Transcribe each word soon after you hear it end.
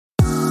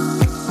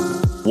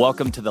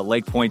Welcome to the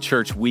Lake Point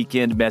Church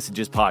Weekend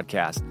Messages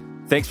Podcast.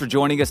 Thanks for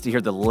joining us to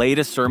hear the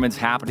latest sermons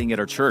happening at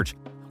our church.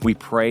 We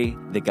pray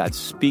that God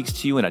speaks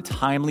to you in a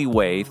timely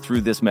way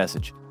through this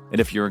message.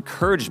 And if you're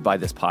encouraged by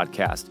this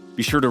podcast,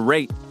 be sure to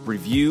rate,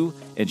 review,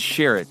 and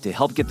share it to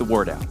help get the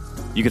word out.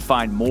 You can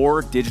find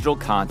more digital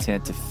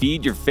content to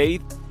feed your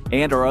faith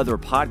and our other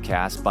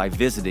podcasts by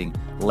visiting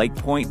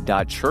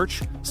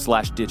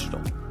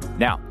lakepoint.church/digital.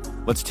 Now,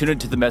 let's tune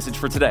into the message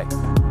for today.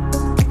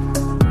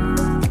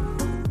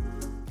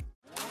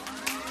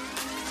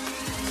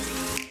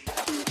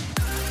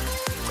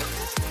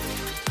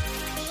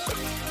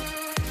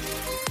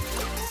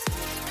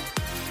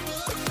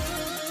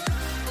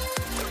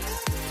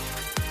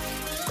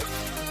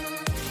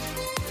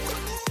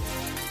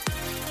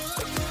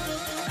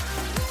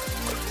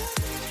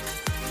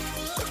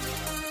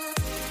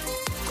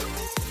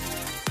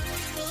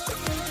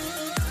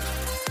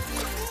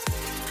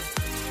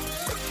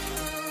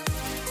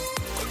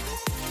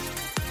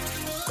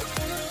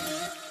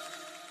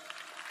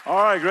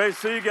 All right, great to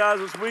see you guys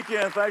this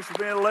weekend. Thanks for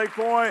being at Lake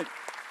Point.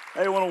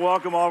 Hey, I want to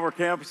welcome all of our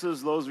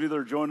campuses, those of you that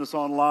are joining us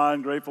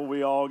online. Grateful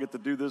we all get to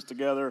do this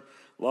together.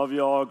 Love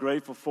you all.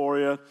 Grateful for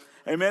you.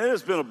 Hey, man, it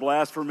has been a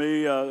blast for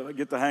me. I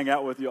get to hang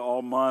out with you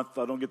all month.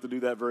 I don't get to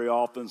do that very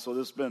often, so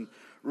this has been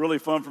really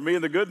fun for me.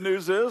 And the good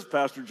news is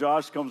Pastor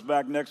Josh comes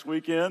back next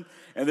weekend,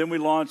 and then we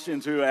launch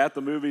into At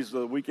the Movies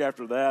the week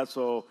after that.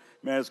 So,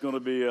 man, it's going to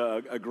be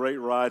a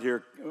great ride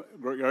here,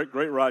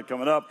 great ride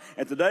coming up.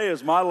 And today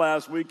is my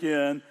last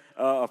weekend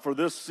for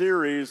this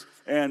series,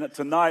 and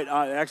tonight,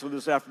 actually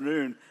this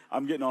afternoon,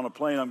 I'm getting on a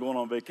plane. I'm going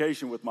on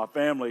vacation with my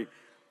family.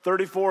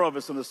 34 of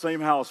us in the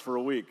same house for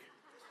a week.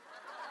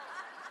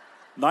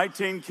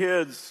 19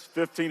 kids,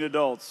 15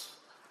 adults.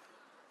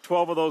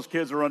 12 of those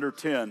kids are under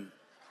 10.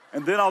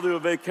 And then I'll do a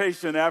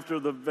vacation after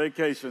the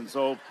vacation,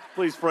 so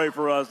please pray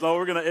for us. No,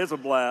 it's a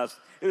blast.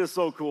 It is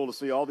so cool to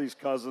see all these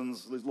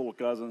cousins, these little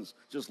cousins,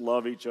 just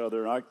love each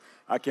other. And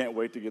I can't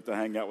wait to get to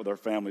hang out with our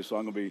family, so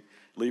I'm going to be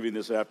leaving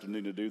this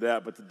afternoon to do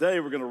that. But today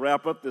we're going to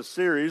wrap up this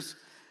series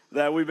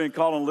that we've been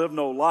calling Live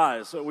No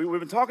Lies. So we've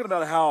been talking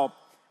about how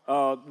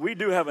we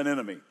do have an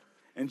enemy.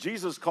 And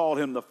Jesus called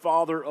him the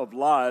father of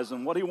lies.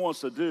 And what he wants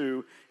to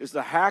do is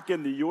to hack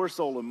into your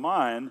soul and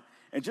mind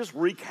and just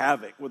wreak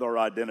havoc with our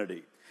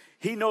identity.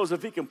 He knows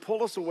if he can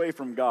pull us away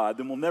from God,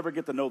 then we'll never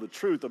get to know the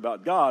truth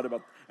about God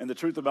and the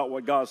truth about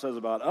what God says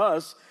about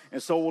us.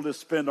 And so we'll just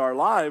spend our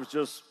lives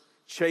just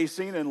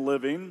chasing and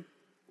living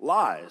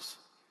lies.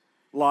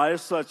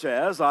 Lies such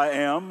as, I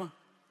am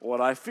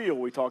what I feel.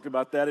 We talked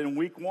about that in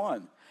week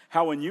 1.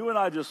 How when you and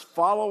I just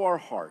follow our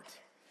heart,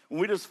 when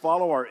we just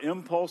follow our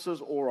impulses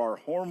or our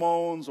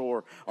hormones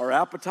or our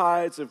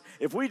appetites,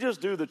 if we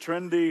just do the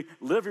trendy,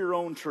 live your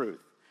own truth,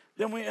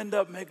 then we end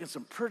up making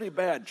some pretty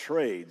bad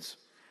trades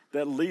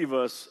that leave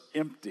us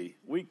empty.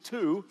 Week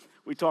 2,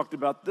 we talked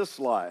about this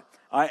lie.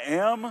 I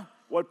am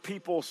what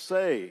people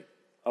say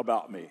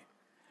about me.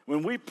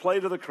 When we play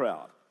to the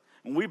crowd,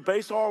 when we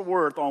base our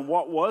worth on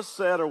what was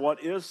said or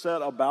what is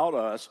said about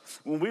us,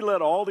 when we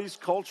let all these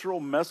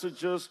cultural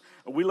messages,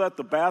 we let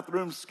the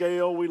bathroom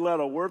scale, we let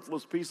a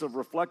worthless piece of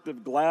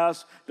reflective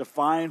glass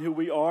define who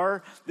we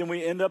are, then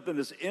we end up in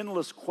this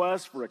endless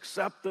quest for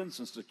acceptance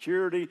and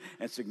security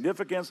and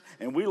significance.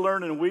 And we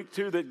learn in week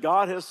 2 that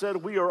God has said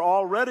we are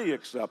already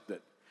accepted.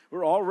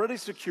 We're already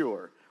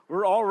secure.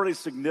 We're already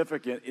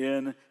significant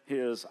in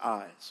his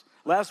eyes.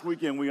 Last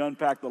weekend, we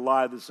unpacked the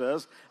lie that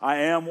says, I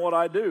am what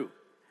I do.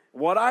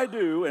 What I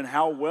do and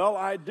how well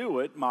I do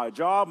it, my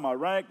job, my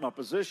rank, my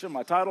position,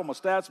 my title, my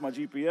stats, my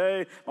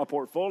GPA, my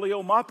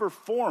portfolio, my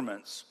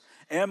performance,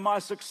 and my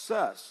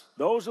success.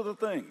 Those are the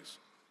things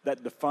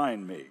that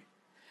define me.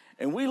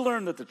 And we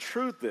learn that the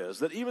truth is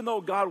that even though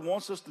God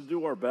wants us to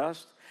do our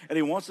best and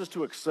he wants us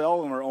to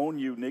excel in our own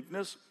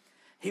uniqueness,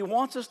 he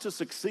wants us to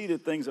succeed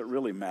at things that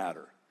really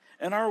matter.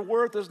 And our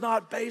worth is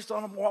not based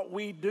on what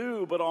we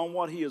do, but on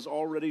what he has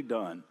already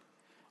done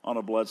on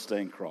a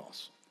bloodstained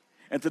cross.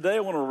 And today I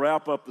want to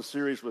wrap up the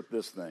series with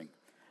this thing.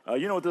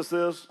 You know what this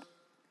is?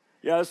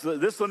 Yeah, this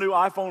is the new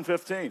iPhone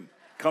 15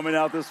 coming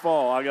out this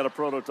fall. I got a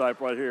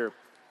prototype right here.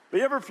 But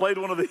you ever played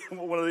one of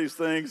these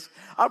things?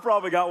 I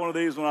probably got one of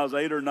these when I was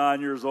 8 or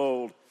 9 years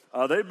old.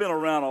 They've been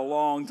around a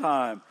long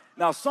time.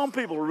 Now, some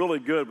people are really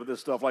good with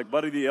this stuff, like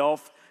Buddy the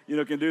Elf,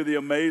 can do the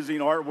amazing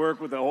artwork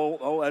with the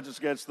whole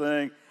Etch-a-Sketch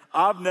thing.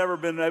 I've never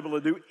been able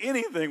to do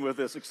anything with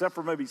this except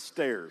for maybe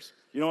stairs.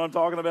 You know what I'm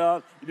talking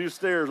about? You do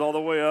stairs all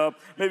the way up.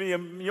 Maybe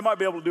you might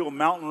be able to do a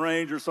mountain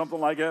range or something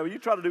like that. But you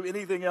try to do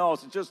anything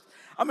else, it's just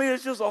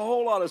a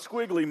whole lot of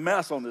squiggly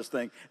mess on this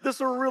thing. This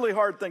is a really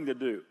hard thing to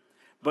do.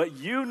 But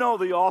you know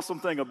the awesome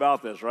thing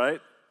about this,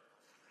 right?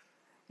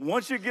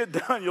 Once you get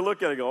done, you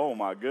look at it and go, oh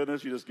my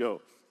goodness, you just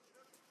go.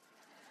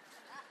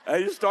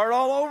 And you start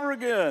all over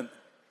again.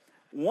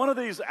 One of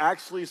these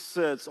actually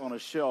sits on a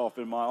shelf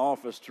in my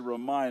office to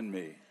remind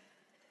me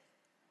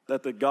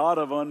that the God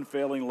of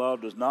unfailing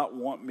love does not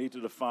want me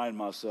to define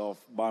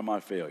myself by my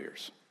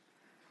failures.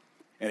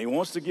 And he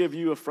wants to give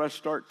you a fresh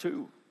start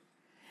too.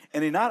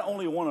 And he not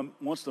only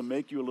wants to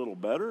make you a little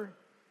better,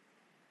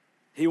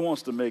 he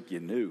wants to make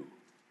you new.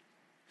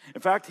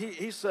 In fact,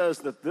 he says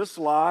that this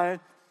lie,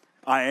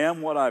 I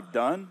am what I've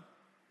done,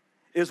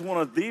 is one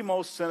of the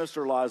most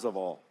sinister lies of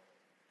all.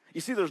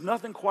 You see, there's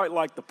nothing quite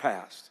like the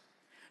past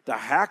to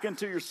hack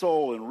into your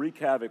soul and wreak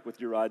havoc with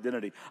your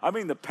identity. I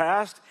mean, the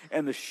past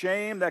and the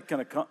shame that can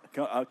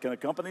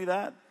accompany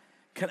that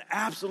can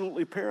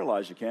absolutely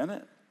paralyze you, can't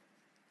it?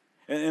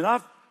 And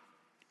I've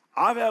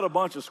had a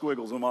bunch of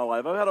squiggles in my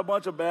life. I've had a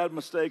bunch of bad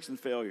mistakes and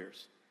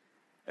failures.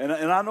 And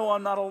I know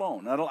I'm not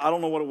alone. I don't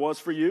know what it was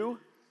for you,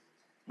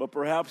 but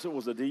perhaps it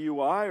was a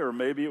DUI, or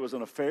maybe it was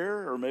an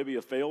affair, or maybe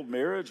a failed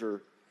marriage,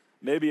 or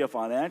maybe a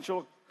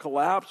financial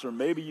collapse, or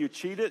maybe you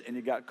cheated and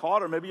you got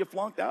caught, or maybe you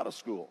flunked out of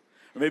school,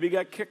 or maybe you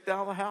got kicked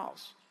out of the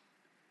house.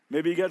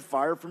 Maybe you got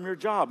fired from your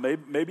job.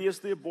 Maybe it's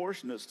the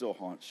abortion that still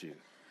haunts you.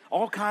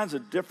 All kinds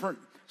of different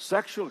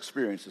sexual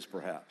experiences,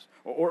 perhaps.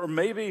 Or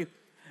maybe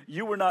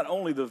you were not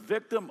only the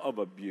victim of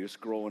abuse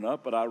growing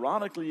up, but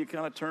ironically, you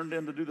kind of turned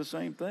in to do the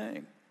same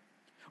thing.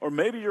 Or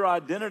maybe your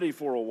identity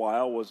for a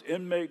while was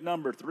inmate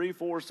number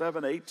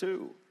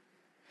 34782.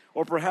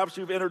 Or perhaps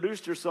you've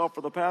introduced yourself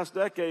for the past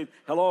decade.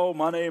 Hello,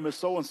 my name is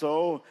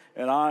so-and-so,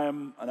 and I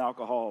am an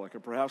alcoholic. Or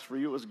perhaps for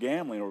you it was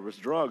gambling, or it was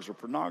drugs, or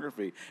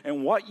pornography.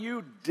 And what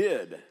you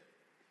did,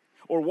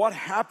 or what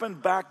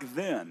happened back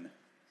then,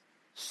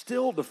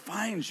 still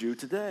defines you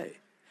today.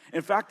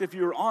 In fact, if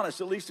you're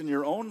honest, at least in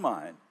your own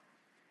mind,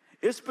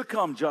 it's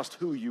become just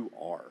who you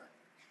are.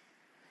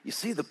 You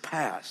see, the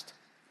past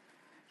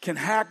can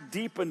hack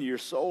deep into your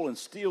soul and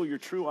steal your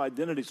true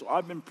identity. So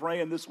I've been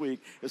praying this week,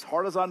 as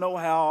hard as I know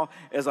how,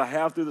 as I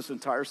have through this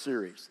entire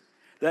series,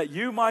 that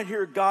you might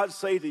hear God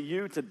say to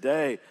you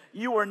today,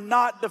 you are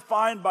not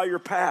defined by your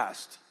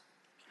past.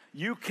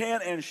 You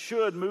can and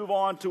should move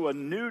on to a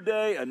new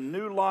day, a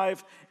new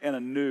life, and a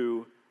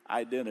new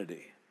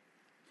identity.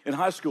 In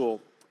high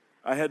school,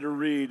 I had to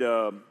read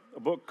a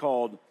book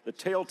called The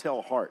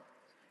Telltale Heart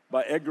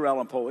by Edgar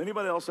Allan Poe.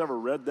 Anybody else ever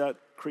read that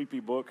creepy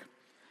book?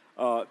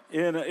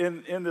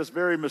 In this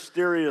very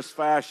mysterious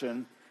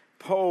fashion,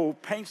 Poe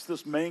paints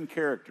this main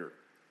character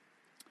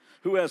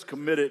who has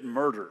committed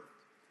murder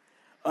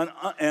and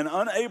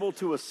unable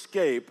to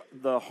escape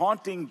the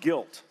haunting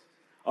guilt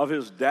of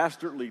his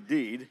dastardly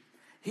deed.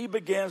 He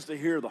begins to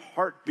hear the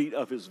heartbeat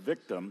of his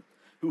victim,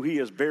 who he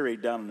has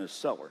buried down in his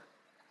cellar.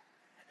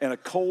 And a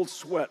cold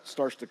sweat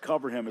starts to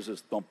cover him as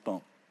his thump,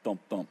 thump,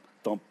 thump, thump,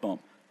 thump,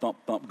 thump, thump,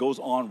 thump goes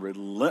on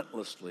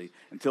relentlessly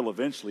until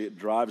eventually it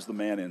drives the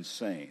man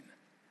insane.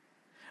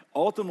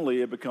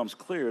 Ultimately, it becomes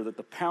clear that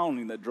the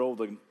pounding that drove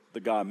the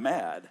guy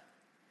mad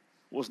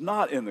was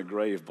not in the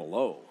grave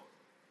below,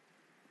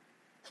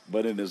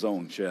 but in his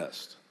own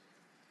chest.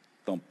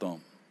 Thump,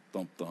 thump,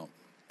 thump, thump,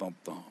 thump,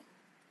 thump.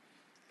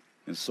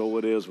 And so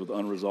it is with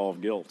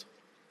unresolved guilt.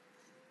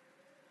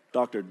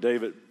 Dr.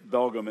 David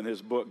Belgum, in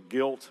his book,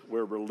 Guilt,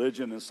 Where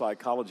Religion and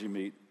Psychology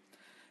Meet,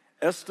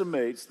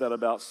 estimates that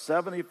about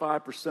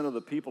 75% of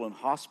the people in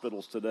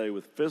hospitals today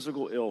with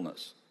physical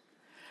illness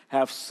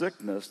have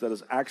sickness that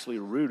is actually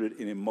rooted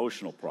in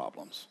emotional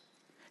problems.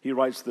 He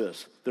writes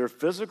this: their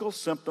physical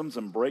symptoms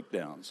and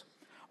breakdowns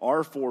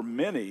are for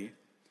many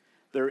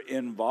their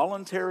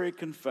involuntary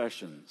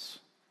confessions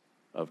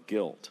of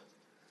guilt.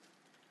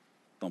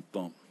 Thump,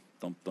 thump,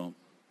 thump, thump,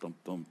 thump,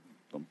 thump,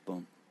 thump,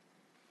 thump.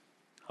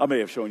 I may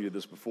have shown you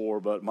this before,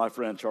 but my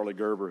friend Charlie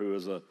Gerber, who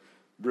is a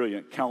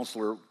brilliant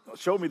counselor,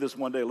 showed me this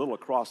one day, a little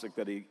acrostic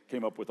that he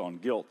came up with on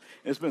guilt.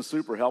 And it's been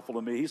super helpful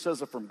to me. He says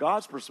that from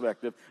God's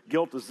perspective,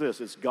 guilt is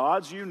this: it's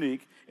God's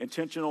unique,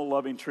 intentional,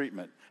 loving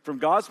treatment. From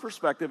God's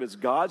perspective, it's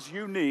God's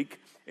unique,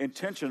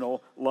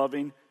 intentional,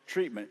 loving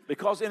treatment.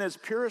 Because in its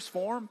purest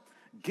form,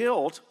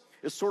 guilt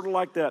is sort of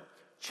like that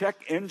check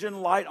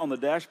engine light on the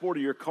dashboard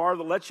of your car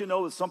that lets you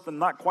know that something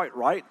not quite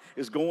right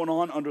is going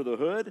on under the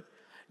hood.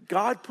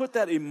 God put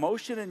that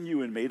emotion in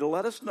you and me to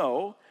let us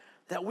know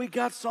that we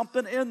got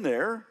something in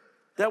there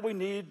that we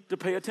need to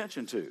pay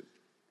attention to.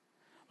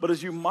 But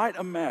as you might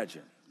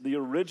imagine, the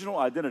original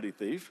identity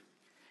thief,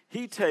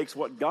 he takes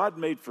what God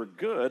made for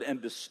good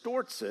and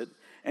distorts it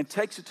and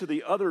takes it to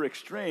the other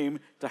extreme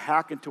to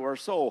hack into our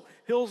soul.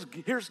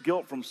 Here's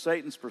guilt from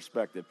Satan's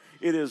perspective.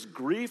 It is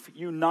grief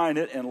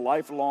united in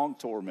lifelong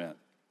torment.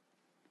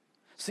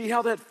 See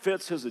how that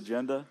fits his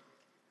agenda?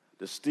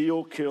 To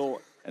steal, kill,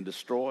 and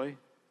destroy?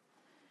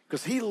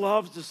 Because he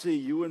loves to see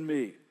you and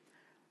me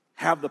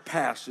have the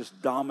past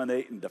just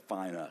dominate and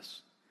define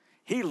us.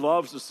 He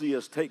loves to see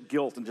us take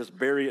guilt and just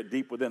bury it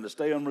deep within, to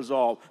stay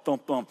unresolved,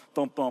 thump, thump,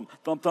 thump, thump,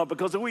 thump, thump,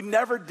 because if we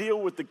never deal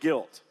with the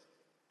guilt,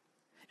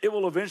 it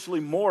will eventually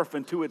morph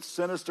into its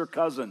sinister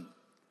cousin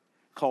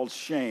called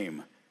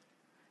shame.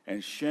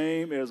 And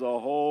shame is a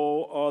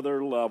whole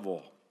other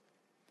level.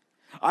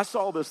 I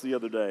saw this the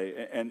other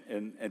day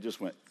and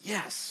just went,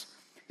 yes.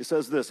 It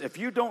says this: if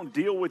you don't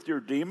deal with your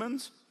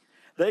demons,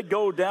 they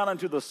go down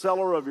into the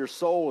cellar of your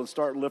soul and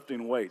start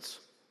lifting weights.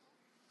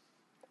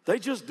 They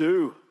just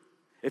do.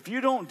 If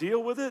you don't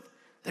deal with it,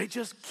 they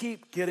just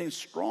keep getting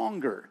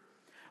stronger.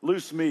 Lou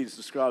Smedes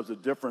describes the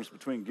difference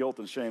between guilt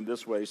and shame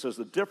this way. He says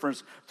the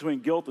difference between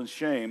guilt and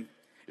shame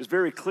is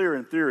very clear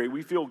in theory.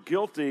 We feel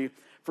guilty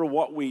for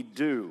what we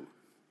do.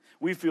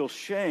 We feel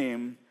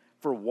shame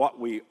for what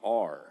we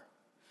are.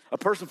 A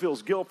person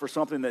feels guilt for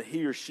something that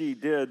he or she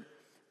did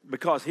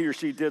because he or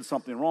she did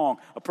something wrong.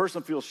 A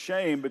person feels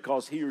shame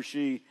because he or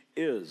she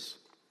is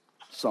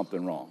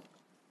something wrong.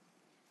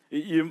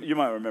 You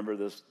might remember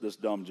this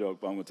dumb joke,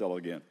 but I'm going to tell it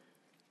again.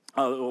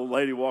 A little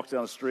lady walks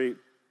down the street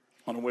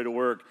on her way to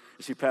work,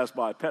 and she passed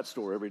by a pet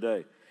store every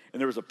day. And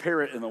there was a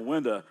parrot in the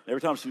window.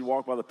 Every time she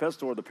walked by the pet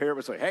store, the parrot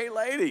would say, "Hey,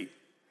 lady."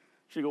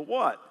 She'd go,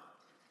 "What?"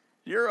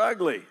 "You're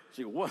ugly."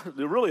 She go, "What?" It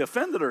really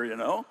offended her, you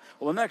know.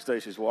 Well, the next day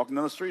she's walking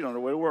down the street on her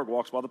way to work,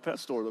 walks by the pet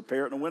store. The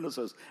parrot in the window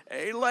says,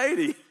 "Hey,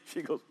 lady."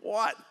 She goes,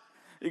 "What?"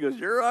 He goes,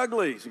 "You're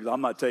ugly." She goes,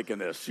 "I'm not taking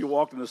this." She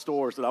walked in the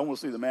store, said, "I want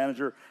to see the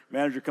manager."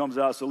 Manager comes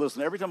out and said,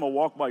 "Listen, every time I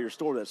walk by your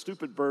store, that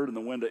stupid bird in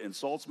the window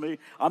insults me.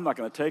 I'm not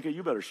going to take it.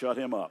 You better shut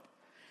him up."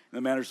 And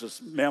the manager says,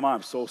 "Ma'am,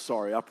 I'm so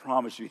sorry. I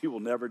promise you he will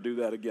never do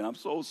that again. I'm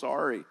so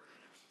sorry."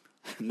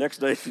 Next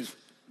day, this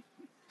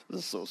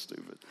is so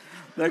stupid.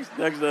 Next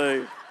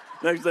day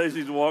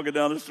she's walking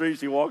down the street.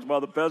 She walks by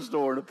the pet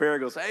store, and the parrot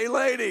goes, "Hey,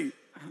 lady."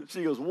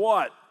 She goes,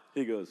 "What?"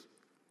 He goes,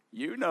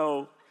 "You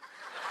know."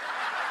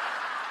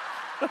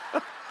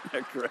 Isn't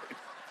that great?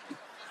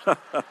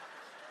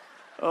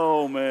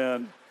 Oh,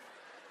 man.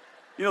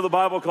 You know, the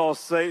Bible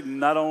calls Satan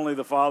not only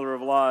the father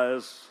of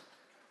lies,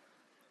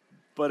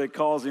 but it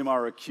calls him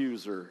our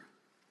accuser.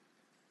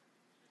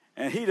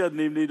 And he doesn't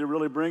even need to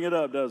really bring it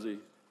up, does he?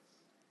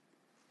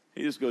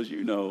 He just goes,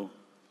 you know,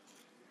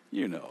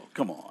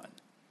 come on.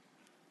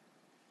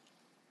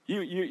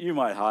 You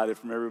might hide it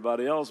from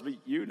everybody else, but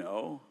you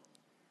know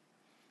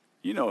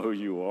who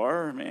you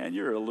are. Man,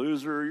 you're a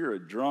loser, you're a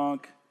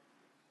drunk,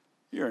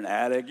 you're an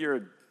addict, you're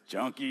a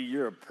junkie,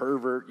 you're a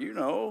pervert, you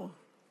know.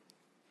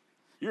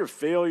 You're a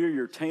failure,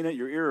 you're tainted,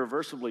 you're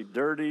irreversibly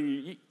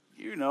dirty.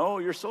 You know,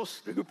 you're so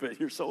stupid,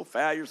 you're so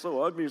fat, you're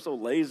so ugly, you're so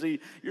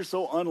lazy, you're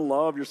so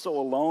unloved, you're so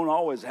alone,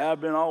 always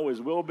have been, always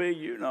will be,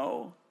 you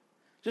know.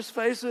 Just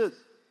face it.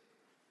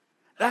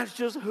 That's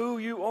just who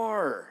you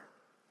are.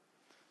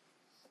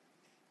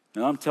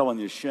 And I'm telling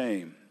you,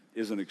 shame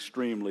is an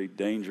extremely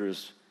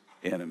dangerous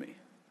enemy.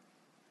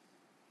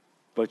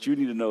 But you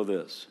need to know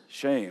this.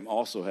 Shame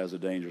also has a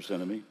dangerous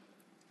enemy.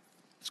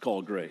 It's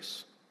called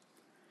grace.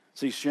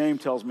 See, shame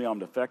tells me I'm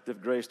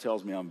defective. Grace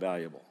tells me I'm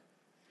valuable.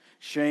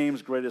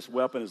 Shame's greatest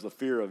weapon is the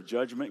fear of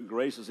judgment.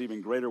 Grace's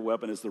even greater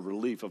weapon is the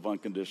relief of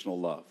unconditional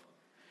love.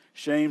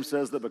 Shame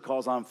says that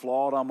because I'm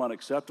flawed, I'm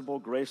unacceptable.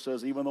 Grace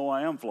says even though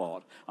I am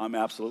flawed, I'm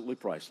absolutely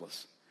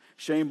priceless.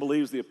 Shame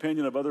believes the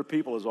opinion of other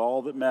people is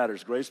all that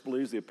matters. Grace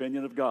believes the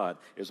opinion of God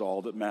is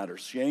all that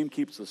matters. Shame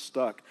keeps us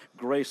stuck.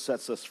 Grace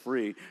sets us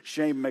free.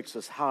 Shame makes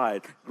us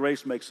hide.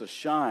 Grace makes us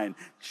shine.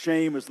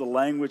 Shame is the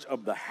language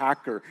of the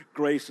hacker.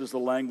 Grace is the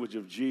language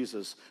of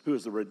Jesus, who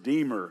is the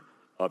redeemer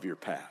of your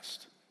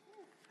past.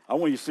 I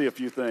want you to see a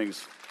few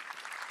things.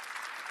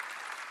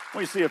 I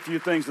want you to see a few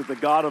things that the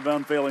God of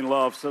unfailing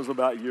love says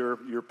about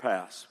your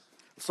past.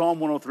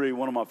 Psalm 103,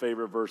 one of my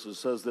favorite verses,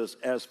 says this: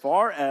 as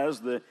far as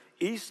the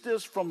east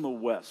is from the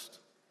west,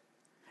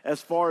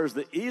 as far as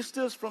the east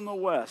is from the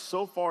west,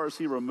 so far as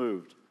he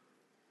removed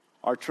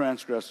our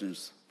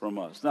transgressions from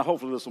us. Now,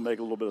 hopefully this will make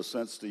a little bit of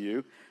sense to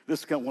you. This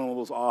is kind of one of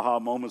those aha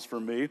moments for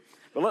me.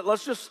 But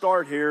let's just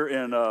start here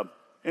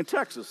in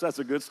Texas. That's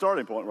a good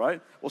starting point,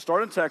 right? We'll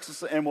start in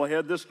Texas, and we'll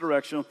head this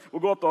direction.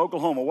 We'll go up to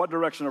Oklahoma. What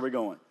direction are we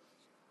going?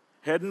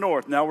 Heading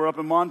north. Now we're up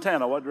in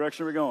Montana. What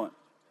direction are we going?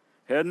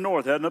 Heading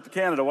north. Heading up to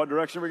Canada. What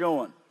direction are we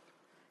going?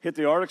 Hit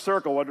the Arctic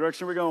Circle. What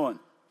direction are we going?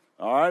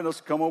 All right, let's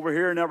come over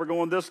here. Now we're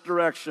going this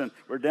direction.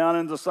 We're down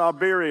into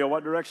Siberia.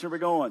 What direction are we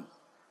going?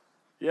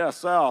 Yeah,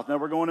 south. Now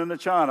we're going into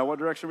China. What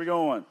direction are we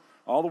going?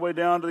 All the way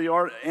down to the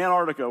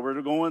Antarctica.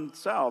 We're going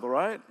south, all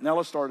right? Now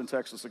let's start in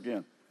Texas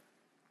again.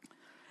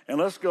 And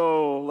let's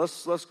go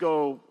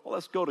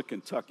to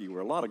Kentucky,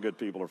 where a lot of good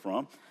people are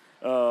from.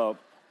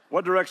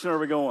 What direction are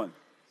we going?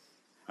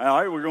 All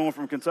right, we're going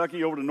from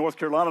Kentucky over to North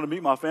Carolina to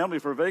meet my family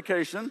for a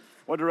vacation.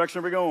 What direction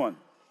are we going?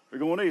 We're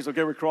going east.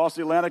 Okay, we crossed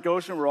the Atlantic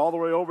Ocean. We're all the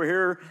way over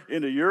here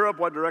into Europe.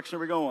 What direction are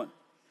we going?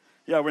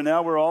 Yeah,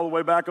 we're all the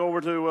way back over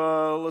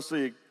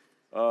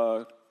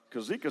to,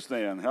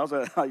 Kazakhstan. How's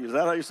that? Is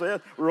that how you say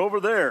it? We're over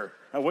there.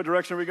 Now, what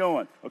direction are we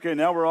going? Okay,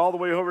 now we're all the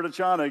way over to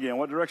China again.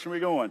 What direction are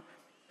we going?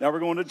 Now we're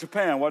going to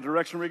Japan. What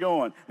direction are we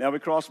going? Now we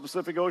cross the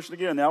Pacific Ocean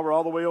again. Now we're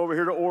all the way over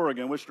here to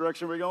Oregon. Which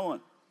direction are we going?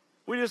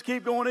 We just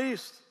keep going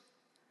east.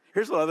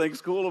 Here's what I think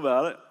is cool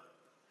about it.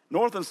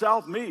 North and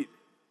south meet.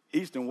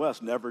 East and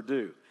west never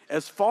do.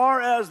 As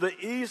far as the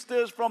east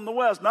is from the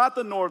west, not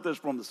the north is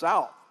from the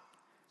south,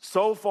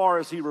 so far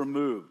as he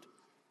removed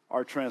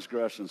our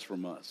transgressions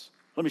from us.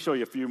 Let me show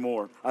you a few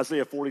more.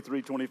 Isaiah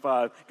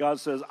 43:25. God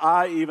says,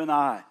 I, even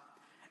I,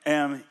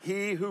 am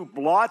he who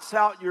blots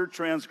out your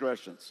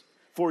transgressions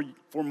for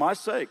my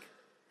sake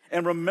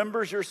and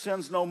remembers your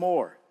sins no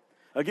more.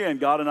 Again,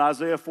 God in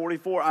Isaiah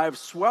 44, I have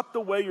swept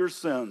away your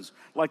sins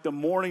like the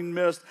morning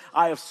mist.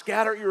 I have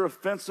scattered your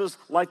offenses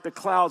like the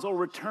clouds. Oh,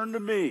 return to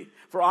me,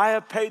 for I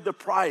have paid the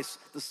price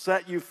to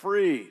set you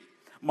free.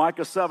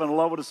 Micah 7, I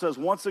love what it says.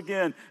 Once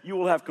again, you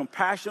will have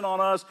compassion on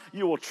us.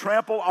 You will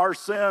trample our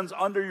sins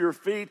under your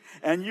feet,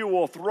 and you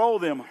will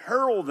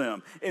hurl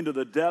them into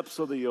the depths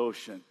of the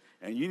ocean.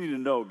 And you need to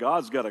know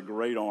God's got a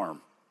great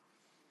arm.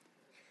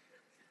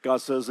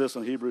 God says this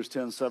in Hebrews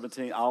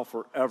 10:17, I'll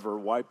forever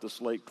wipe the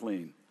slate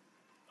clean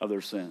of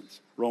their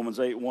sins. Romans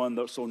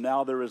 8:1, so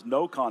now there is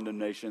no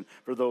condemnation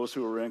for those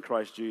who are in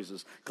Christ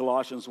Jesus.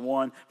 Colossians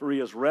 1, for he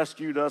has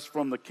rescued us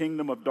from the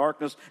kingdom of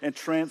darkness and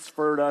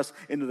transferred us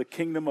into the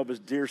kingdom of his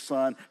dear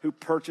Son, who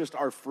purchased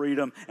our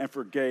freedom and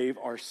forgave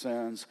our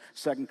sins.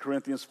 2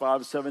 Corinthians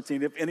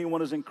 5:17, if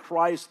anyone is in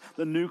Christ,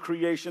 the new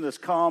creation has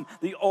come,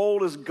 the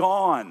old is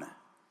gone,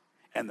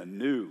 and the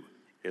new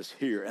is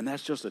here. And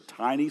that's just a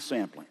tiny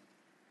sampling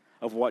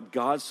of what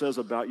God says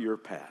about your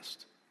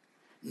past.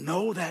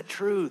 Know that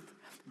truth.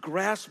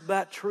 Grasp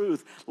that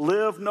truth.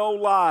 Live no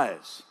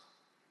lies.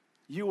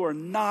 You are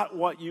not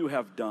what you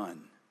have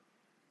done.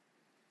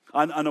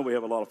 I know we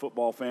have a lot of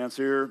football fans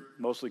here,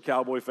 mostly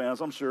Cowboy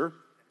fans, I'm sure.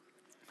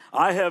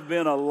 I have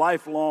been a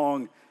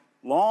lifelong,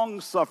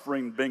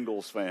 long-suffering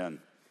Bengals fan.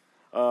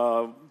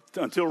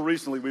 Until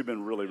recently, we've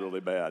been really,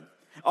 really bad.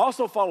 I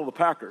also follow the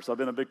Packers. I've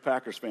been a big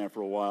Packers fan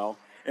for a while.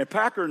 And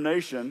Packer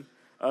Nation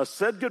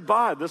said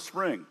goodbye this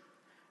spring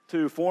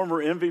to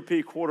former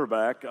MVP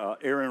quarterback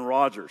Aaron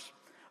Rodgers.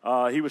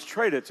 He was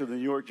traded to the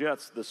New York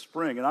Jets this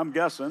spring, and I'm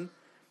guessing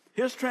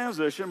his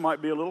transition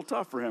might be a little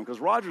tough for him because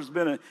Rodgers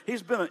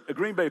he's been a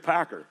Green Bay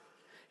Packer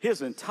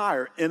his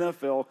entire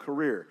NFL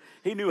career.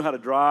 He knew how to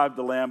drive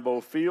the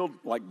Lambeau Field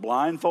like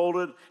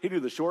blindfolded. He knew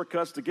the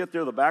shortcuts to get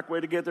there, the back way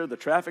to get there, the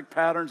traffic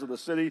patterns of the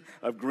city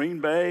of Green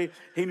Bay.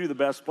 He knew the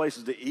best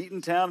places to eat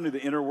in town, knew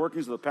the inner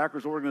workings of the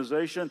Packers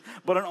organization.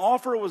 But an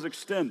offer was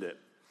extended,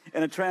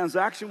 and a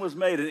transaction was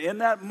made. And in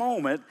that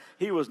moment,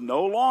 he was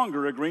no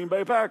longer a Green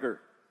Bay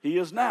Packer. He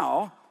is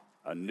now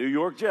a New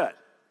York Jet.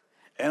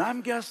 And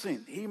I'm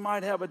guessing he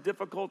might have a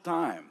difficult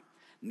time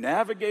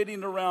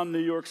navigating around New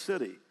York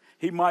City.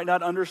 He might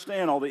not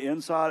understand all the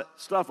inside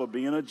stuff of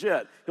being a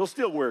Jet. He'll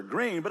still wear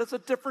green, but it's a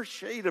different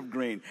shade of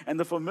green. And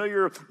the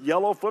familiar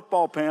yellow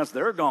football pants,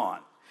 they're gone.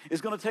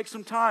 It's going to take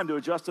some time to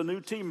adjust to new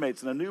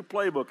teammates and a new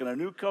playbook and a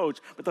new coach.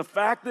 But the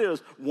fact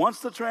is, once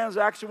the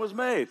transaction was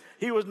made,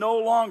 he was no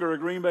longer a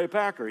Green Bay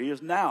Packer. He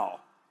is now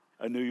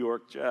a New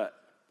York Jet.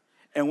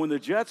 And when the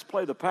Jets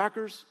play the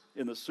Packers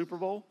in the Super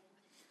Bowl,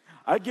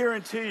 I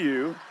guarantee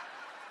you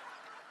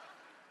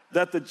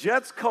that the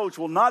Jets coach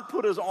will not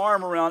put his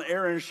arm around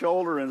Aaron's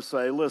shoulder and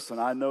say, listen,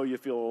 I know you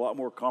feel a lot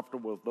more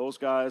comfortable with those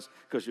guys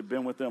because you've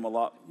been with them a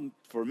lot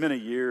for many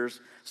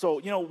years. So,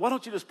 why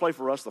don't you just play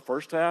for us the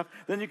first half?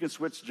 Then you can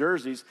switch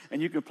jerseys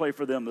and you can play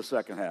for them the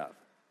second half.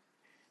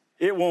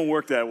 It won't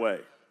work that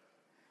way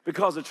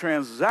because a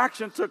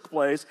transaction took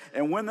place,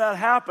 and when that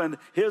happened,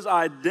 his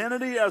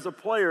identity as a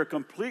player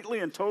completely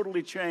and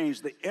totally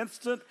changed the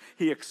instant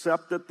he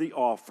accepted the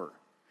offer.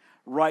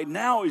 Right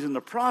now, he's in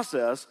the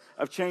process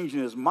of changing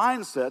his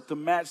mindset to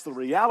match the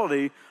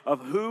reality of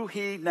who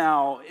he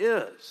now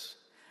is.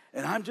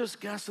 And I'm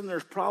just guessing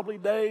there's probably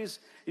days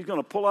he's going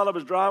to pull out of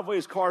his driveway.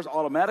 His cars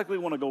automatically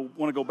want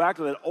to go back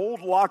to that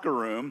old locker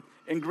room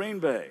in Green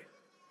Bay.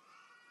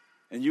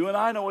 And you and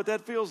I know what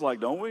that feels like,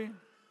 don't we?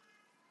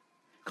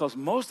 Because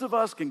most of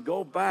us can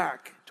go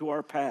back to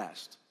our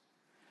past.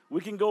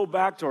 We can go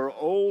back to our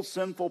old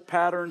sinful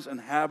patterns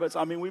and habits.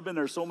 I mean, we've been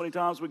there so many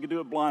times we could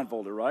do it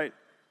blindfolded, right?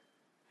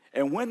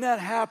 And when that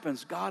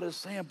happens, God is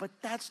saying, but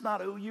that's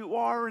not who you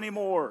are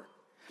anymore.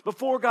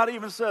 Before God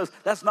even says,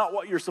 that's not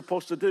what you're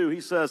supposed to do,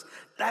 he says,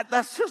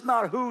 that's just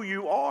not who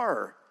you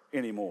are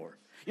anymore.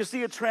 You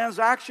see, a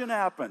transaction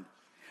happened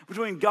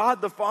between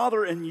God the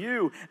Father and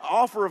you. An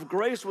offer of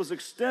grace was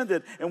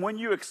extended, and when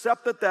you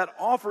accepted that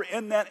offer,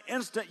 in that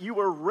instant, you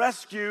were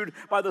rescued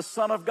by the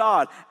Son of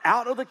God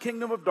out of the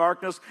kingdom of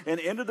darkness and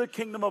into the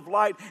kingdom of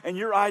light, and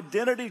your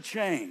identity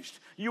changed.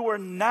 You are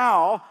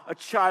now a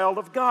child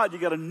of God. You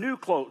got a new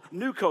coach,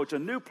 a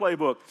new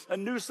playbook, a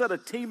new set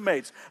of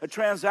teammates. A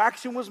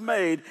transaction was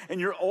made, and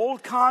your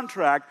old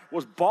contract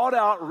was bought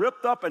out,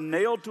 ripped up, and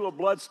nailed to a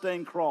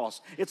bloodstained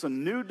cross. It's a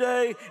new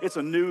day. It's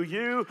a new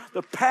you.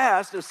 The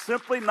past is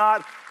simply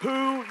not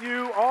who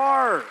you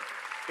are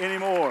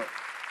anymore.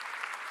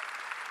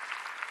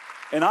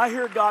 And I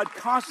hear God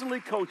constantly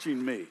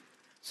coaching me,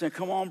 saying,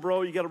 come on,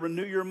 bro, you got to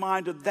renew your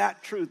mind to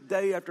that truth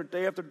day after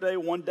day after day,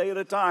 one day at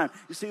a time.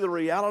 You see, the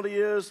reality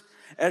is,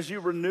 as you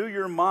renew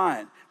your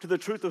mind to the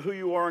truth of who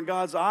you are in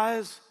God's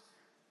eyes,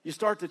 you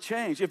start to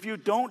change. If you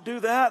don't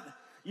do that,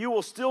 you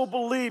will still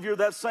believe you're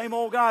that same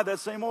old guy, that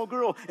same old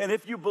girl. And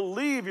if you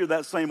believe you're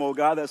that same old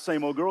guy, that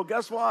same old girl,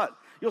 guess what?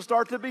 You'll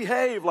start to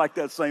behave like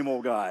that same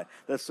old guy,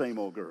 that same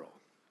old girl.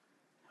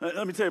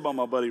 Let me tell you about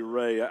my buddy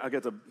Ray. I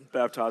got to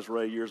baptize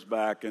Ray years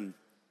back, and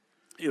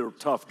he's a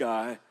tough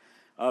guy.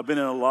 Been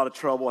in a lot of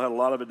trouble, had a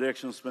lot of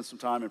addictions, spent some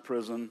time in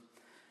prison,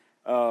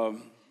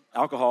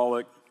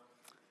 alcoholic.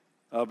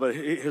 But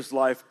his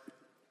life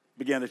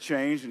began to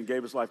change and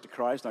gave his life to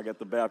Christ. I got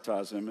to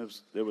baptize him.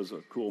 It was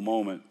a cool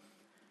moment.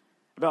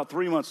 About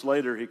 3 months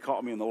later, he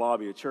caught me in the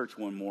lobby of church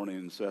one morning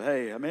and said,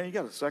 hey, man, you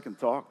got a second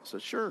talk? I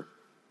said, sure.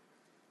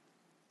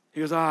 He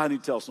goes, I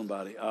need to tell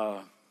somebody.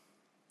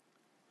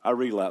 I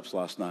relapsed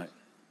last night.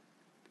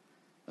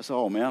 I said,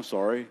 oh, man, I'm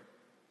sorry.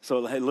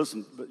 So, hey,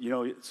 listen, but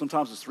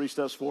sometimes it's 3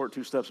 steps forward,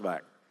 2 steps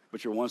back,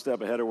 but you're 1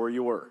 step ahead of where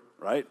you were,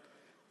 right?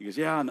 He goes,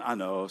 yeah, I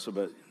know. So,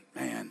 but,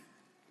 man,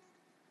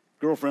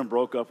 girlfriend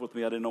broke up with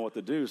me. I didn't know what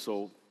to do,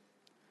 so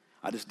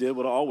I just did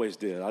what I always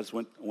did. I just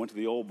went to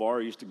the old bar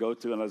I used to go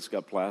to, and I just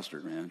got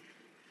plastered, man.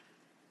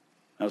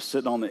 I was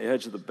sitting on the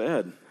edge of the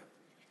bed,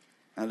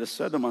 and I just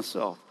said to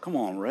myself, come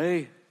on,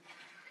 Ray.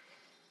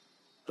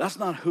 That's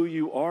not who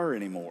you are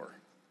anymore.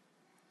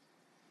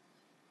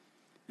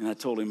 And I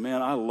told him,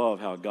 man, I love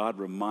how God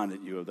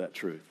reminded you of that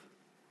truth,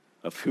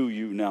 of who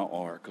you now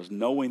are, because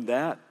knowing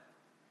that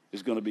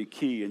is going to be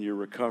key in your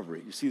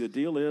recovery. You see, the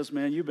deal is,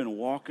 man, you've been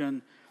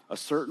walking a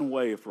certain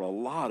way for a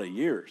lot of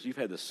years. You've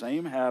had the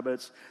same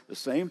habits, the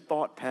same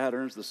thought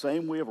patterns, the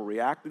same way of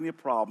reacting to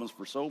problems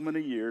for so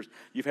many years.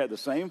 You've had the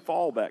same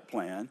fallback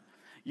plan.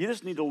 You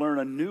just need to learn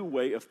a new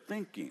way of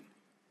thinking.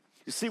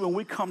 You see, when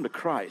we come to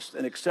Christ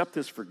and accept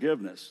his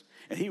forgiveness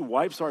and he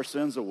wipes our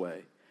sins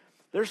away,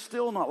 there's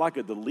still not like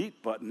a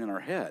delete button in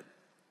our head.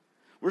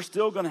 We're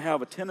still going to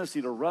have a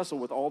tendency to wrestle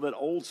with all that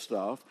old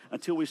stuff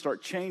until we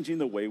start changing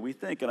the way we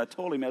think. And I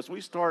told him, as we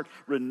start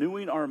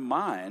renewing our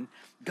mind,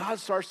 God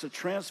starts to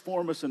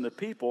transform us into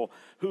people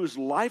whose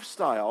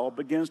lifestyle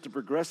begins to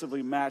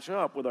progressively match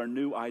up with our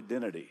new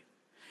identity.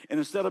 And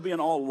instead of being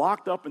all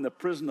locked up in the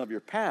prison of your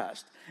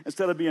past,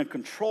 instead of being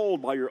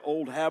controlled by your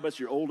old habits,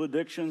 your old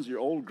addictions, your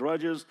old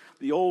grudges,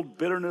 the old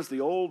bitterness,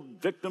 the old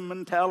victim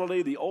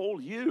mentality, the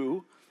old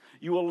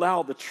you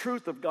allow the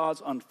truth of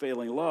God's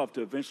unfailing love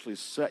to eventually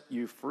set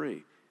you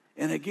free.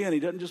 And again, he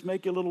doesn't just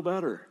make you a little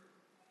better.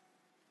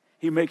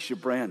 He makes you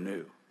brand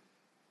new.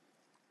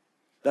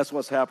 That's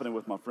what's happening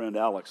with my friend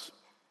Alex.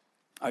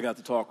 I got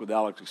to talk with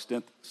Alex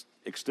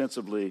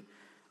extensively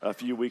a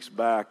few weeks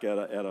back at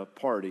a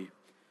party.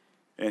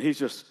 And he's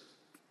just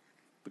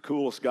the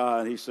coolest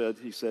guy. And he said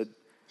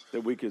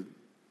that we could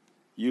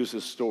use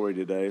his story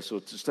today. So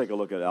just take a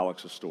look at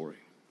Alex's story.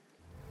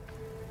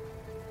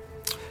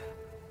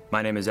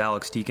 My name is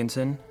Alex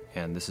Dickinson,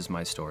 and this is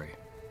my story.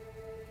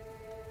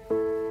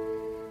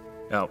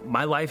 Now,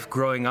 my life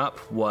growing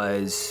up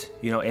was,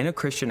 in a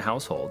Christian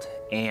household.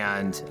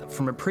 And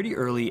from a pretty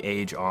early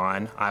age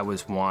on, I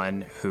was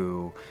one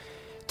who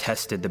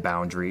tested the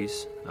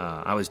boundaries.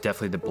 I was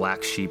definitely the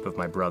black sheep of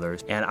my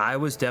brothers. And I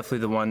was definitely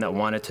the one that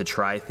wanted to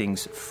try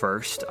things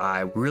first.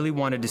 I really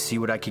wanted to see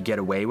what I could get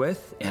away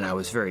with. And I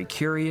was very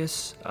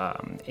curious.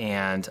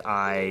 And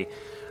I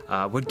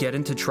would get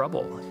into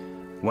trouble.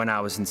 When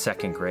I was in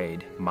 2nd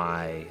grade,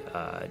 my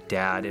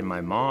dad and my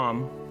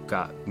mom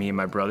got me and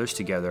my brothers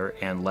together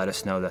and let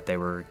us know that they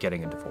were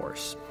getting a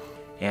divorce.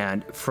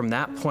 And from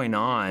that point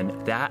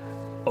on, that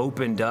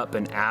opened up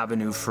an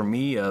avenue for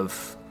me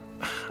of,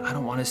 I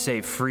don't want to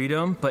say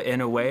freedom, but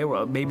in a way,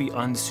 well, maybe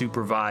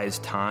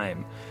unsupervised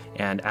time.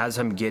 And as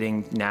I'm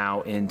getting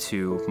now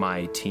into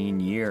my teen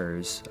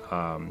years,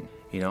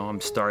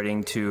 I'm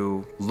starting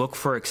to look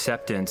for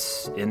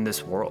acceptance in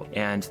this world.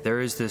 And there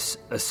is this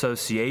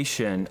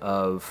association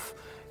of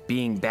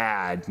being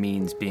bad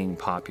means being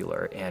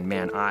popular. And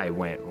man, I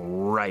went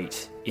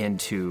right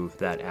into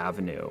that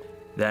avenue.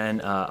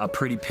 Then a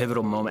pretty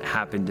pivotal moment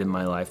happened in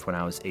my life when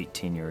I was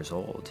 18 years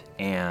old.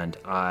 And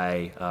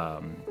I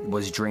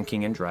was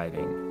drinking and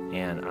driving,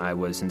 and I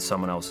was in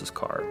someone else's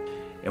car.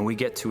 And we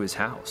get to his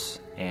house,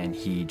 and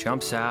he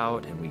jumps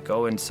out, and we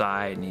go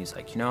inside, and he's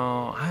like,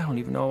 I don't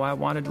even know why I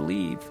wanted to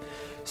leave.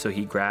 So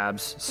he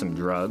grabs some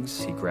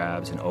drugs, he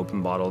grabs an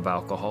open bottle of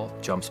alcohol,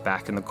 jumps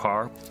back in the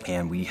car,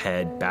 and we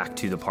head back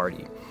to the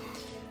party.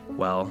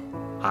 Well,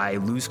 I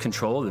lose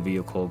control of the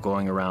vehicle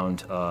going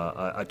around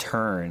a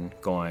turn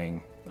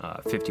going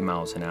 50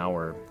 miles an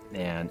hour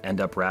and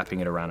end up wrapping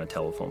it around a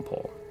telephone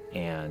pole.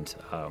 And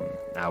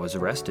I was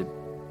arrested.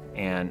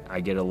 And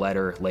I get a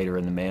letter later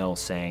in the mail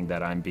saying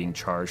that I'm being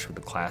charged with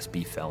a Class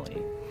B felony,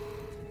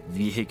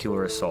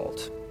 vehicular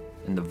assault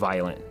in the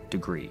violent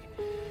degree,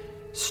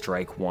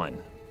 strike 1,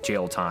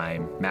 jail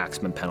time,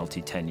 maximum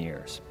penalty 10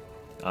 years.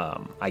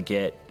 I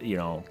get,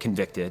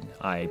 convicted.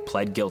 I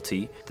pled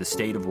guilty. The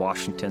state of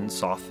Washington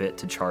saw fit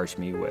to charge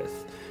me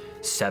with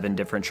 7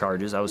 different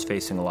charges. I was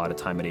facing a lot of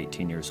time at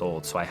 18 years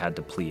old, so I had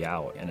to plea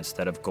out. And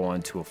instead of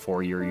going to a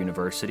 4-year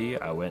university,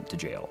 I went to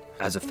jail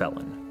as a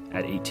felon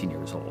at 18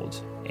 years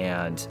old.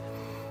 And,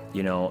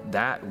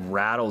 that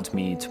rattled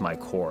me to my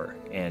core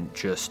and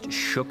just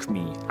shook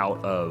me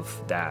out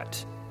of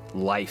that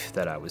life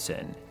that I was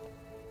in.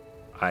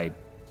 I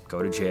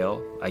go to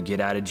jail. I get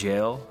out of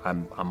jail.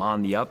 I'm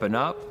on the up and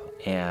up.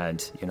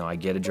 And, I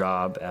get a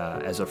job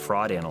as a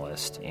fraud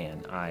analyst.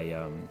 And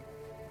I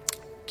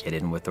get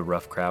in with the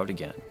rough crowd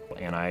again.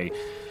 And I,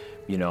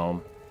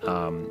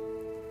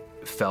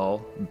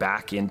 fell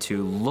back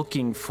into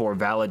looking for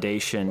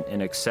validation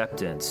and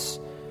acceptance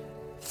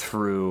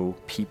through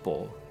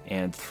people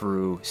and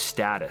through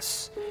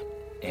status.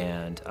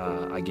 And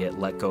I get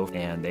let go,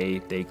 and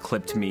they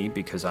clipped me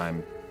because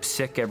I'm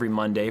sick every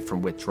Monday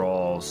from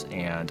withdrawals,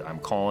 and I'm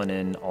calling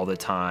in all the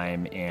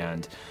time,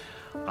 and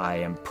I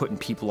am putting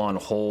people on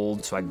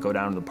hold so I can go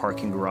down to the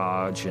parking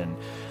garage and,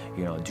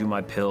 do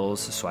my pills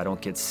so I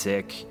don't get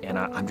sick. And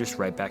I'm just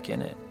right back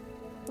in it.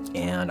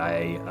 And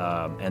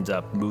I end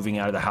up moving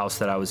out of the house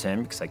that I was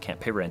in because I can't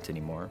pay rent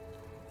anymore.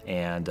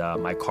 And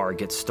my car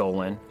gets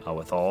stolen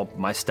with all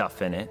my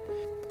stuff in it.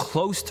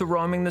 Close to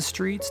roaming the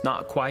streets,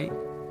 not quite.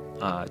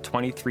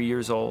 23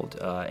 years old,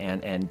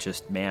 and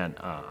just, man,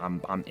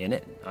 I'm in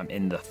it. I'm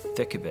in the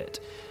thick of it.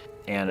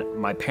 And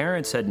my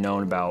parents had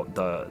known about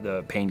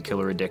the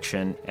painkiller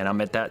addiction, and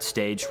I'm at that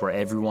stage where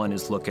everyone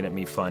is looking at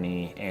me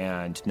funny,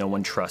 and no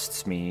one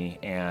trusts me,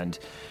 and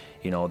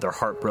they're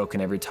heartbroken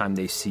every time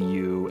they see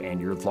you,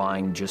 and you're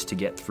lying just to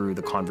get through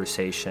the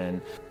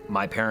conversation.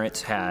 My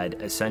parents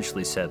had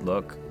essentially said,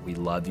 look, we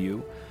love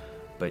you,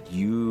 but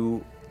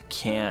you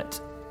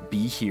can't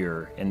be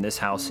here in this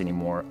house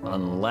anymore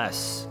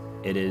unless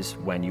it is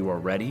when you are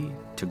ready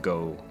to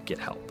go get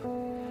help.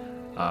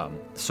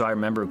 So I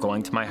remember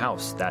going to my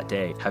house that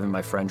day, having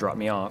my friend drop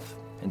me off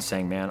and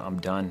saying, man, I'm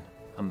done.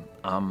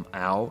 I'm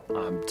out.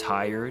 I'm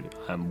tired.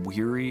 I'm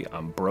weary.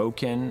 I'm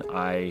broken.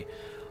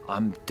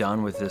 I'm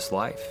done with this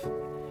life.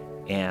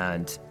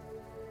 And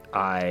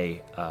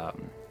I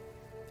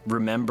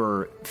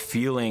remember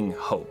feeling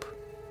hope.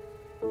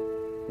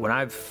 When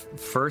I've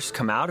first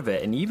come out of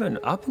it, and even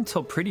up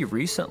until pretty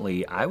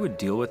recently, I would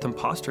deal with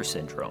imposter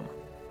syndrome.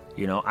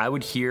 I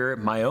would hear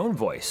my own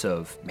voice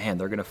of, man,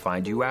 they're going to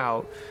find you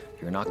out.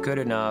 You're not good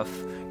enough.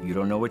 You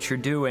don't know what you're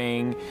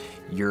doing.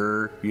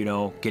 You're,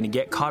 going to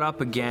get caught up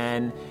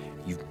again.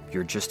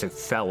 You're just a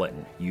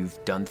felon.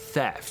 You've done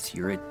theft.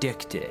 You're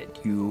addicted.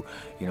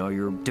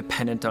 You're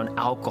dependent on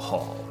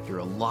alcohol. You're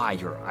a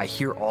liar. I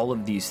hear all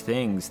of these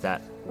things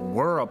that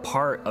were a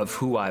part of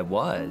who I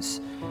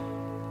was.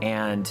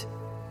 And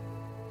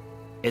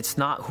it's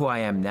not who I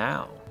am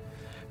now,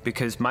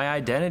 because my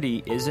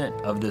identity isn't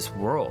of this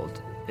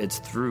world. It's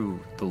through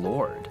the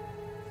Lord.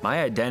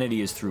 My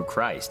identity is through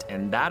Christ,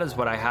 and that is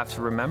what I have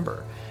to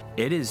remember.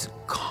 It is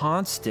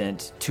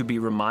constant to be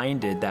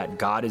reminded that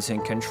God is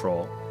in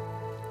control.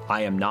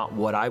 I am not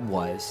what I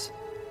was.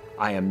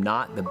 I am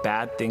not the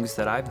bad things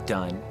that I've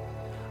done.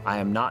 I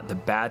am not the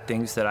bad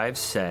things that I've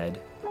said,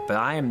 but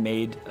I am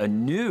made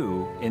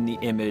anew in the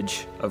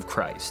image of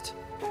Christ.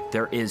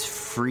 There is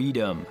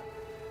freedom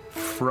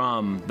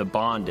from the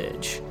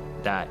bondage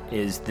that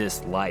is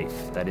this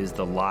life, that is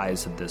the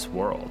lies of this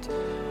world.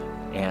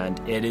 And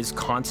it is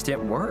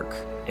constant work.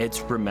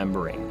 It's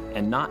remembering.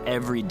 And not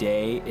every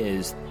day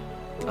is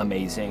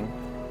amazing,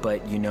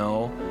 but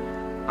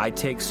I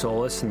take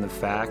solace in the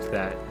fact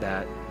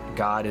that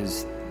God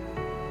is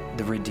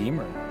the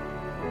Redeemer.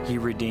 He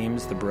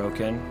redeems the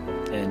broken,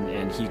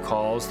 and He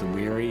calls the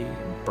weary,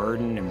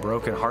 burdened, and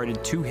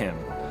brokenhearted to Him.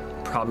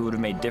 Probably would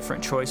have made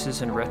different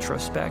choices in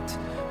retrospect,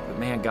 but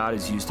man, God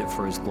has used it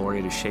for His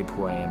glory to shape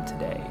who I am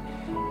today.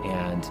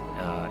 And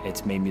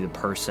it's made me the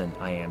person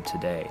I am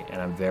today, and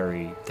I'm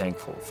very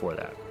thankful for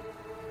that.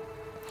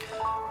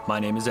 My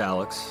name is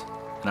Alex,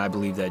 and I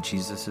believe that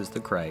Jesus is the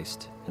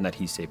Christ and that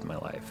He saved my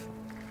life.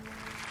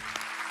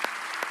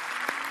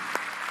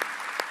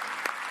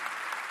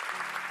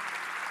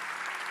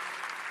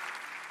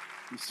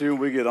 You see, when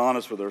we get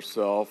honest with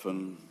ourselves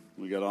and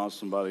we get honest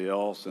with somebody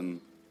else,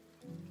 and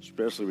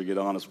especially we get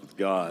honest with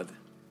God,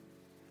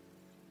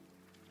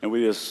 and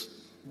we just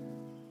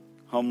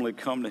humbly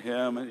come to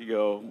Him and you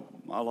go,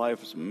 my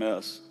life is a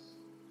mess.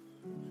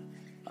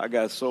 I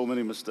got so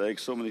many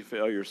mistakes, so many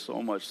failures,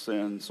 so much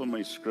sin, so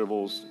many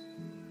scribbles.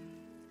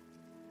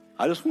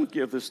 I just want to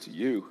give this to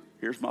you.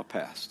 Here's my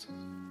past.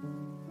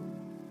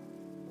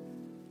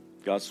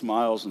 God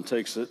smiles and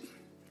takes it.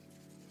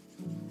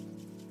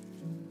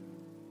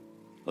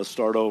 Let's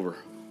start over.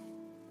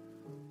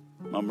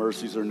 My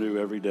mercies are new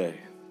every day.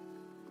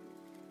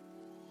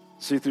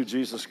 See, through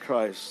Jesus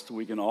Christ,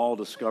 we can all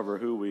discover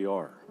who we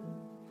are.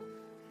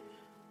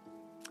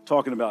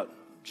 Talking about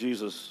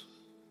Jesus,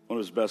 one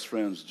of His best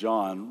friends,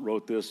 John,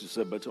 wrote this. He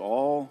said, but to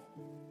all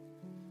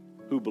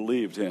who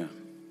believed Him,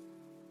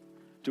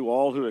 to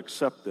all who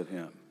accepted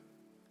Him,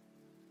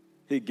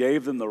 He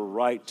gave them the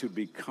right to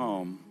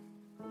become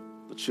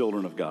the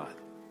children of God.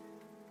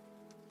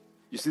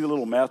 You see the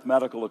little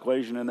mathematical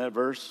equation in that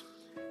verse?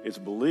 It's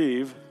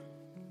believe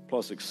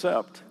plus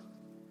accept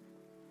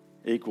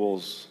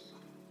equals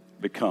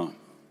become.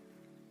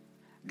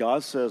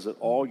 God says that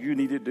all you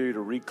need to do to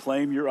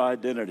reclaim your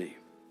identity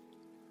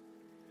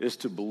is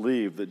to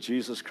believe that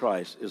Jesus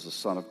Christ is the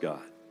Son of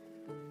God,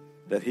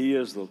 that He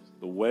is the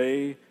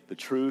way, the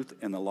truth,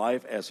 and the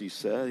life as He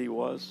said He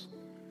was,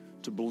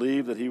 to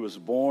believe that He was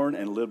born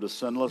and lived a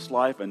sinless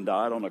life and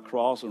died on a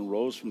cross and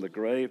rose from the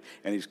grave,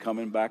 and He's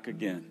coming back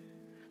again,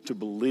 to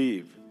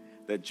believe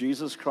that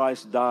Jesus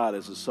Christ died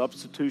as a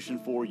substitution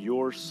for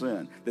your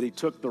sin, that He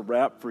took the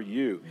rap for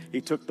you.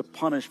 He took the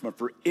punishment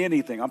for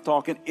anything. I'm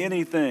talking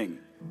anything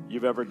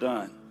you've ever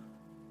done.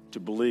 To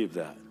believe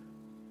that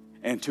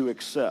and to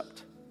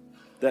accept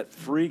that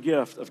free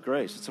gift of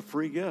grace. It's a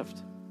free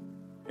gift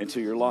into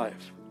your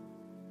life.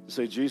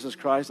 Say, Jesus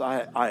Christ,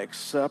 I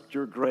accept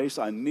your grace.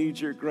 I need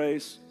your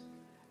grace.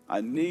 I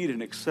need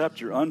and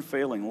accept your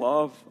unfailing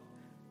love.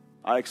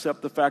 I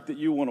accept the fact that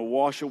you want to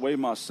wash away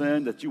my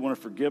sin, that you want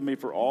to forgive me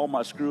for all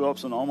my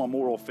screw-ups and all my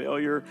moral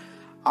failure.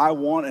 I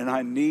want and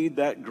I need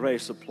that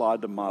grace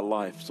applied to my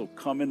life. So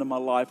come into my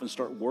life and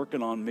start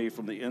working on me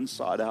from the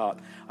inside out.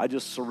 I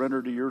just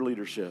surrender to your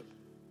leadership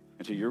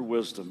and to your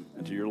wisdom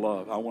and to your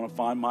love. I want to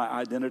find my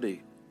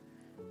identity,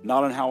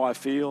 not in how I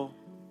feel.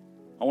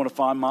 I want to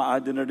find my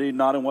identity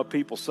not in what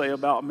people say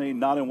about me,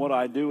 not in what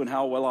I do and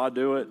how well I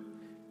do it,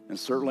 and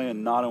certainly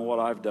not in what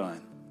I've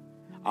done.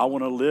 I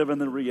want to live in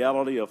the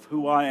reality of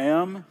who I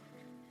am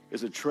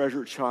as a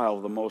treasured child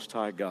of the Most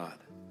High God.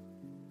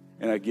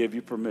 And I give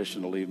you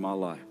permission to lead my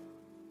life.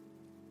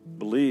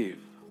 Believe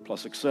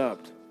plus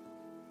accept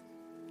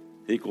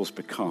equals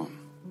become.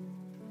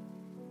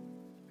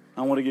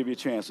 I want to give you a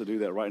chance to do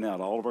that right now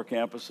at all of our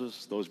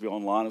campuses, those of you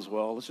online as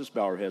well. Let's just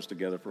bow our heads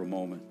together for a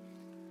moment.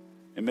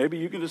 And maybe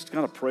you can just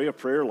kind of pray a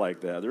prayer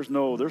like that. There's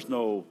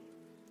no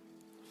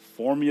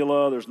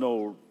formula. There's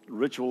no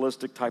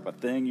ritualistic type of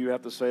thing you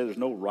have to say. There's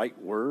no right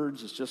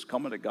words. It's just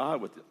coming to God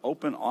with an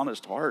open,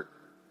 honest heart.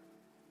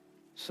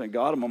 Saying,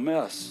 God, I'm a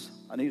mess.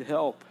 I need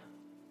help.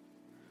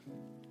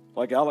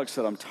 Like Alex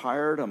said, I'm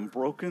tired. I'm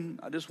broken.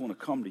 I just want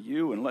to come to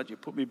you and let you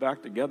put me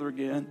back together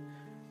again.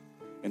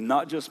 And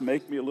not just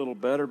make me a little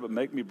better, but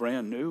make me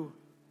brand new.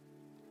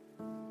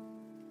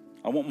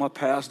 I want my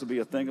past to be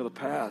a thing of the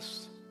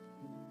past.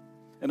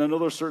 And I know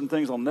there's certain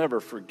things I'll never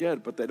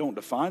forget, but they don't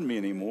define me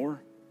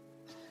anymore.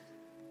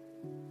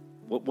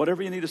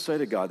 Whatever you need to say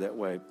to God that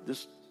way,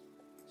 just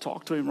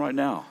talk to him right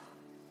now.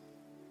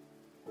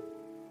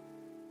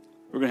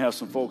 We're going to have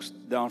some folks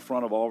down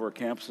front of all of our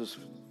campuses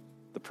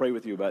to pray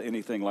with you about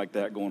anything like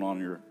that going on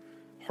in your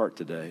heart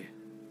today.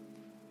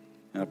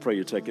 And I pray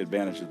you take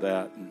advantage of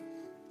that.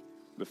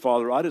 But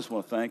Father, I just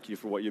want to thank you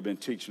for what you've been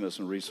teaching us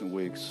in recent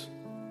weeks.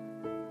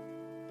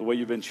 The way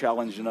you've been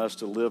challenging us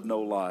to live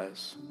no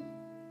lies,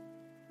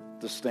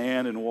 to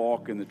stand and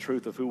walk in the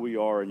truth of who we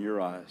are in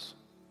your eyes.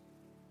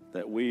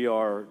 That we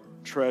are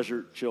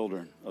treasured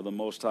children of the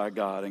Most High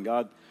God. And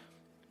God,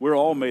 we're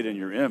all made in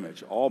your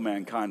image. All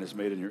mankind is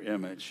made in your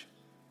image.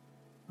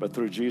 But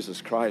through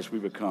Jesus Christ, we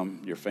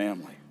become your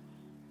family.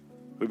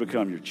 We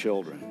become your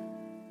children.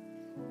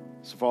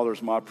 So, Father,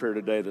 it's my prayer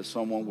today that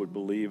someone would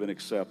believe and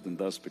accept and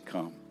thus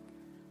become.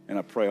 And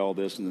I pray all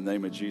this in the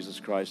name of Jesus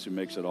Christ, who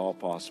makes it all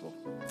possible.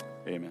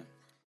 Amen.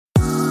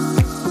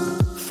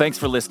 Thanks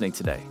for listening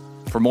today.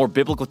 For more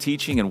biblical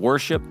teaching and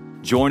worship,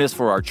 join us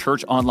for our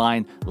Church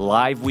Online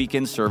live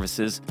weekend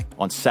services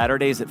on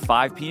Saturdays at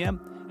 5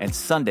 p.m. and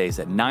Sundays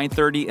at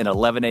 9:30 and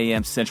 11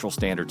 a.m. Central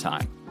Standard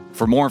Time.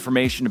 For more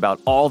information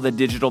about all the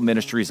digital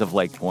ministries of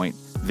Lake Point,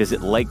 visit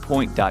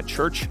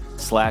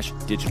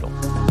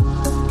lakepoint.church/digital.